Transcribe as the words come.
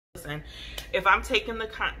listen, if I'm taking the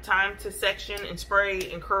time to section and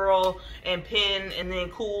spray and curl and pin and then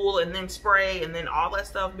cool and then spray and then all that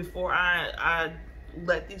stuff before I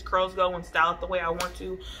let these curls go and style it the way I want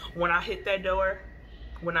to, when I hit that door,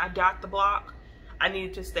 when I dot the block, I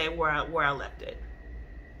need to stay where I left it.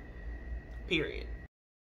 Period.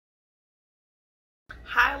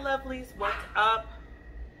 Hi lovelies, what's up?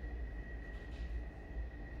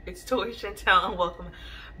 It's Tori Chantel and welcome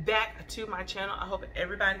back to my channel. I hope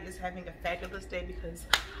everybody is having a fabulous day because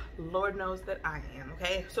Lord knows that I am,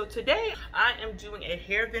 okay? So today I am doing a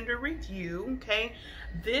hair vendor review, okay?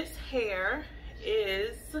 This hair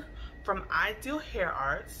is from Ideal Hair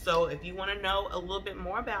Arts, so if you want to know a little bit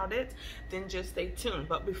more about it, then just stay tuned.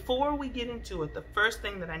 But before we get into it, the first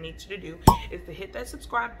thing that I need you to do is to hit that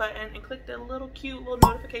subscribe button and click that little cute little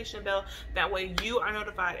notification bell. That way you are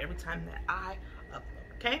notified every time that I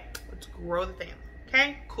upload, okay? Let's grow the family,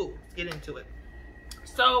 okay? Cool, let's get into it.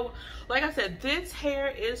 So, like I said, this hair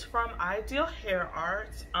is from Ideal Hair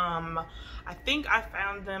Arts. I think I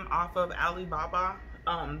found them off of Alibaba.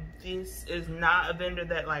 This is not a vendor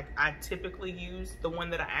that like I typically use. The one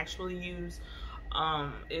that I actually use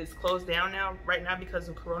is closed down right now because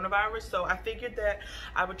of coronavirus. So I figured that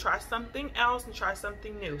I would try something else and try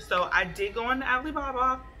something new. So I did go on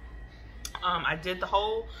Alibaba. I did the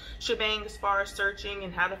whole shebang as far as searching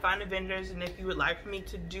and how to find the vendors, and if you would like for me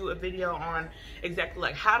to do a video on exactly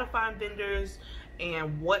like how to find vendors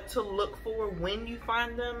and what to look for when you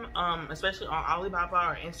find them, especially on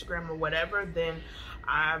Alibaba or Instagram or whatever, then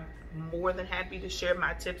I'm more than happy to share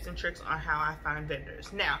my tips and tricks on how I find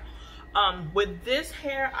vendors. Now, with this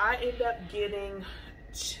hair, I ended up getting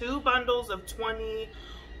 2 bundles of 20,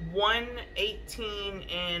 one 18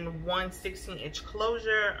 and one 16-inch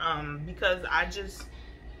closure, because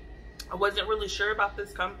I wasn't really sure about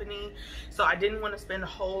this company, so I didn't want to spend a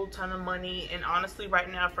whole ton of money. And honestly,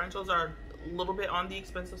 right now frontals are a little bit on the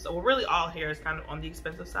expensive side. Well, really all hair is kind of on the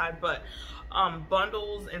expensive side, but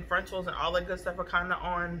bundles and frontals and all that good stuff are kind of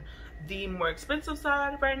on the more expensive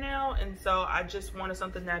side right now. And so I just wanted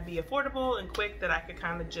something that'd be affordable and quick, that I could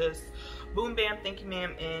kind of just boom bam thank you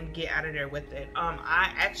ma'am and get out of there with it.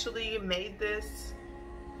 I actually made this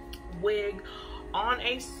wig on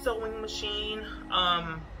a sewing machine,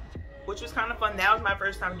 which was kind of fun. That was my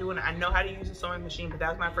first time doing it. I know how to use a sewing machine, but that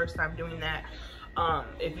was my first time doing that.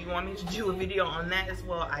 If you want me to do a video on that as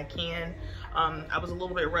well, I can. I was a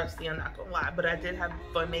little bit rusty, I'm not gonna lie, but I did have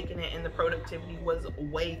fun making it, and the productivity was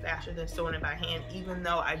way faster than sewing it by hand, even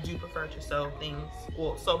though I do prefer to sew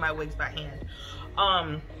my wigs by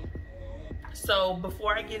hand. So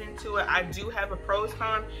before I get into it, I do have a pros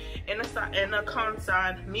con and a con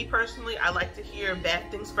side. Me personally, I like to hear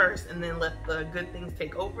bad things first and then let the good things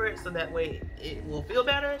take over it, so that way it will feel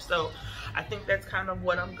better. So I think that's kind of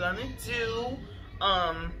what I'm gonna do.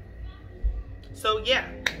 So yeah,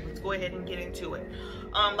 let's go ahead and get into it.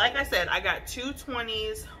 Like I said, I got 2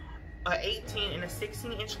 20s, a 18 and a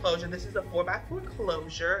 16-inch closure. This is a 4x4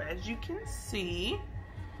 closure, as you can see.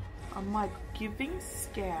 I'm like giving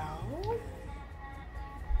scalp.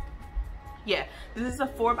 Yeah, this is a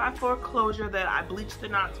 4x4 closure that I bleached the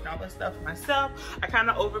knots and all that stuff myself. I kind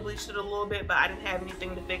of over bleached it a little bit, but I didn't have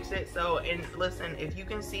anything to fix it. So, and listen, if you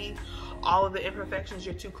can see all of the imperfections,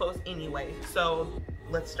 you're too close anyway. So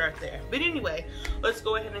let's start there. But anyway, let's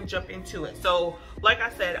go ahead and jump into it. So like I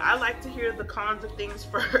said, I like to hear the cons of things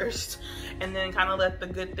first and then kind of let the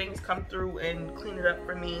good things come through and clean it up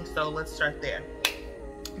for me. So let's start there.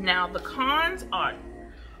 Now the cons are,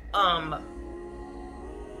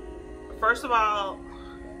 first of all,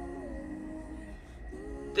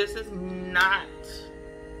 this is not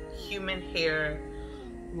human hair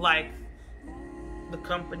like the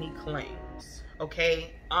company claims,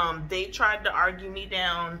 okay? They tried to argue me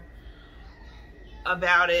down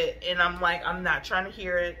about it, and I'm like, I'm not trying to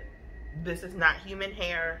hear it. This is not human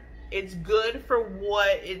hair. It's good for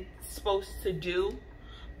what it's supposed to do,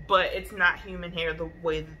 but it's not human hair the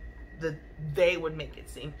way that they would make it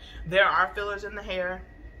seem. There are fillers in the hair.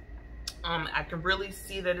 I can really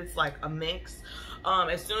see that it's like a mix.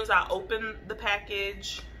 As soon as I open the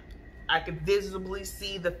package, I could visibly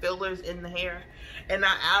see the fillers in the hair, and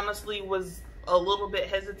I honestly was a little bit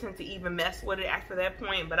hesitant to even mess with it after that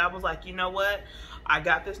point, but I was like, you know what, I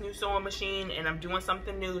got this new sewing machine and I'm doing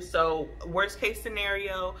something new, so worst case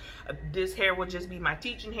scenario, this hair will just be my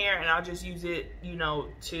teaching hair and I'll just use it, you know,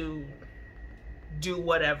 to do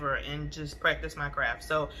whatever and just practice my craft.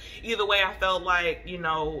 So either way, I felt like, you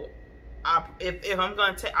know, if I'm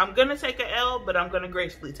gonna take a L, but I'm gonna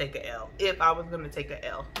gracefully take a L if I was gonna take a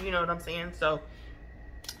L, you know what I'm saying? So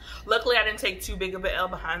Luckily, I didn't take too big of an L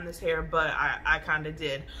behind this hair, but I kind of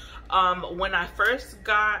did. When I first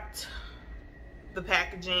got the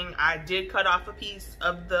packaging, I did cut off a piece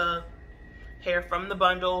of the hair from the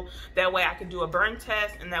bundle. That way I could do a burn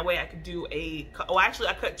test, and that way I could do actually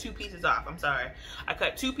I cut 2 pieces off. I'm sorry. I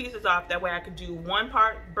cut 2 pieces off. That way I could do 1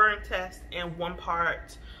 part burn test and 1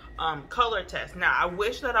 part color test. Now, I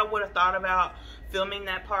wish that I would have thought about filming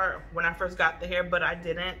that part when I first got the hair, but I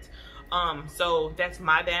didn't. So that's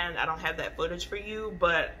my bad. I don't have that footage for you,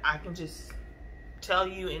 but I can just tell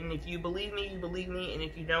you, and if you believe me, you believe me, and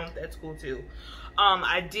if you don't, that's cool too.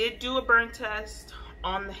 I did do a burn test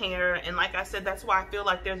on the hair, and like I said, that's why I feel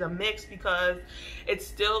like there's a mix, because it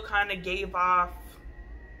still kind of gave off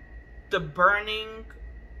the burning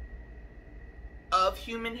of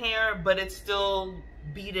human hair, but it still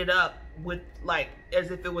beat it up with, like, as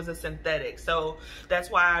if it was a synthetic. So that's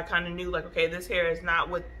why I kind of knew, like, okay, this hair is not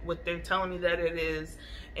what they're telling me that it is,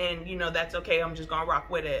 and you know, that's okay. I'm just gonna rock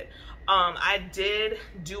with it. I did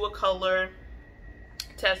do a color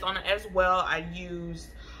test on it as well. I used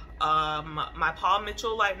my Paul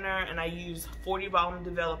Mitchell lightener, and I used 40 volume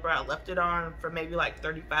developer. I left it on for maybe like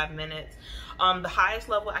 35 minutes. The highest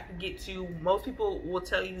level I could get to, most people will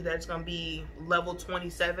tell you that it's gonna be level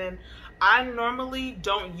 27. I normally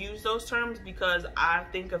don't use those terms because I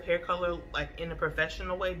think of hair color like in a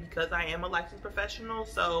professional way, because I am a licensed professional.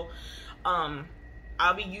 So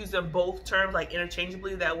I'll be using both terms like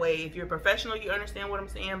interchangeably. That way, if you're a professional, you understand what I'm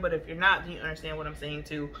saying, but if you're not, then you understand what I'm saying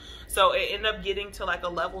too. So it ended up getting to like a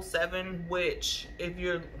level 7, which if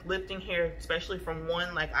you're lifting hair, especially from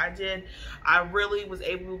 1 like I did, I really was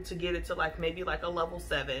able to get it to like maybe like a level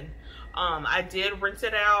 7. I did rinse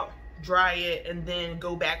it out, dry it, and then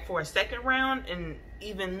go back for a second round, and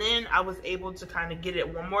even then I was able to kind of get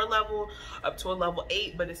it 1 more level up to a level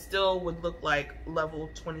 8, but it still would look like level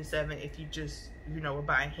 27 if you just, you know, were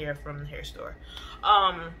buying hair from the hair store.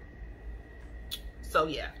 So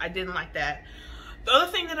yeah, I didn't like that. The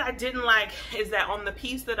other thing that I didn't like is that on the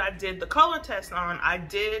piece that I did the color test on, I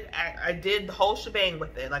did the whole shebang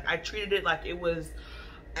with it. Like, I treated it like it was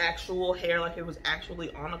actual hair, like it was actually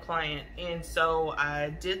on a client. And so I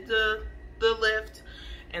did the lift,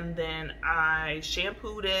 and then I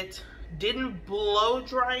shampooed it. Didn't blow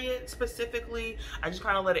dry it specifically. I just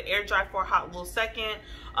kind of let it air dry for a hot little second.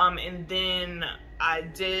 And then I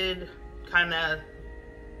did kind of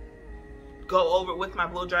go over it with my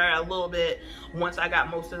blow dryer a little bit once I got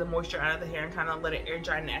most of the moisture out of the hair, and kind of let it air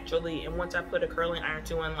dry naturally. And once I put a curling iron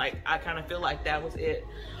to it, like, I kind of feel like that was it.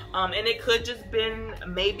 And it could just been,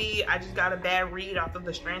 maybe I just got a bad read off of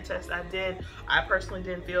the strand test I did. I personally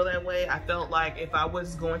didn't feel that way. I felt like if I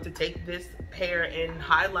was going to take this hair and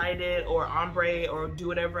highlight it or ombre or do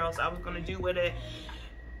whatever else I was going to do with it,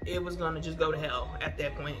 it was going to just go to hell at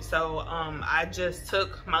that point. So I just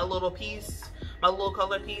took my little piece, my little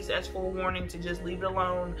color piece, as forewarning to just leave it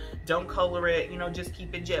alone. Don't color it, you know, just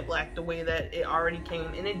keep it jet black the way that it already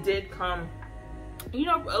came. And it did come, you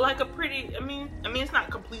know, like a pretty, I mean it's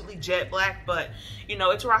not completely jet black, but you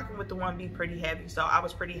know, it's rocking with the 1B pretty heavy. So I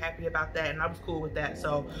was pretty happy about that, and I was cool with that,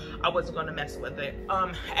 so I wasn't going to mess with it.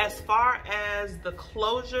 As far as the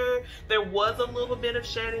closure, there was a little bit of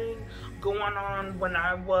shedding going on when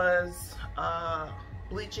I was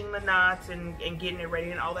bleaching the knots and getting it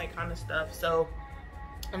ready and all that kind of stuff. So,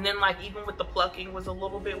 and then like even with the plucking was a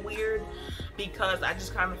little bit weird, because I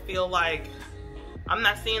just kind of feel like, I'm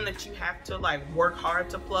not saying that you have to like work hard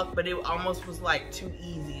to pluck, but it almost was like too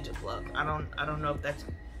easy to pluck. I don't know if that's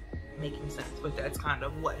making sense, but that's kind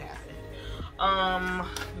of what happened.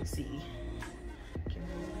 Let me see.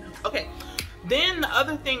 Okay, then the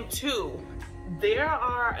other thing too, there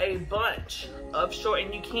are a bunch of short,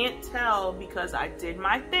 and you can't tell because I did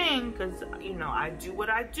my thing, because you know, I do what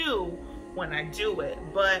I do when I do it,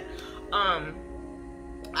 but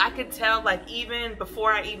I could tell, like, even before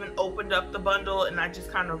I even opened up the bundle and I just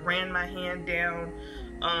kind of ran my hand down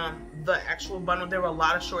the actual bundle, there were a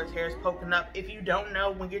lot of short hairs poking up. If you don't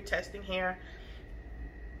know, when you're testing hair,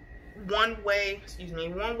 one way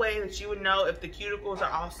that you would know if the cuticles are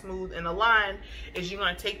all smooth and aligned is you're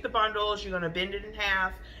going to take the bundles, you're going to bend it in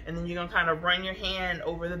half, and then you're going to kind of run your hand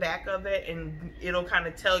over the back of it, and it'll kind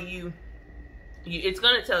of tell you, it's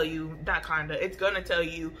going to tell you, not kind of, it's going to tell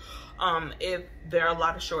you if there are a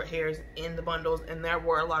lot of short hairs in the bundles, and there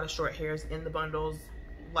were a lot of short hairs in the bundles.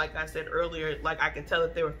 Like I said earlier, like I could tell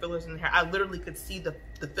that there were fillers in the hair. I literally could see the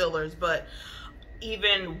fillers, but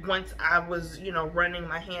even once I was, you know, running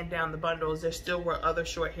my hand down the bundles, there still were other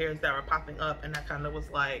short hairs that were popping up, and I kind of was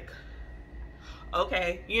like,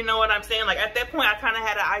 okay, you know what I'm saying? Like at that point I kind of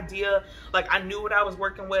had an idea, like I knew what I was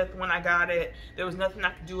working with when I got it. There was nothing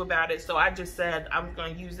I could do about it, so I just said I'm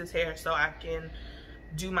gonna use this hair so I can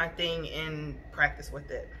do my thing and practice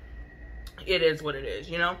with it. It is what it is,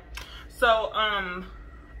 you know? So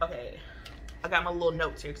okay, I got my little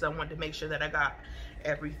notes here because I wanted to make sure that I got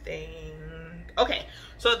everything. Okay,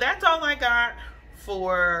 so that's all I got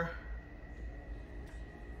for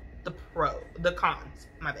the cons,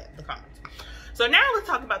 my bad, the cons. So now let's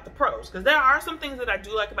talk about the pros, because there are some things that I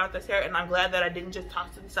do like about this hair, and I'm glad that I didn't just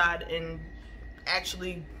toss to the side and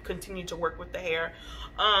actually continue to work with the hair.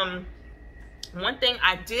 One thing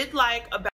I did like about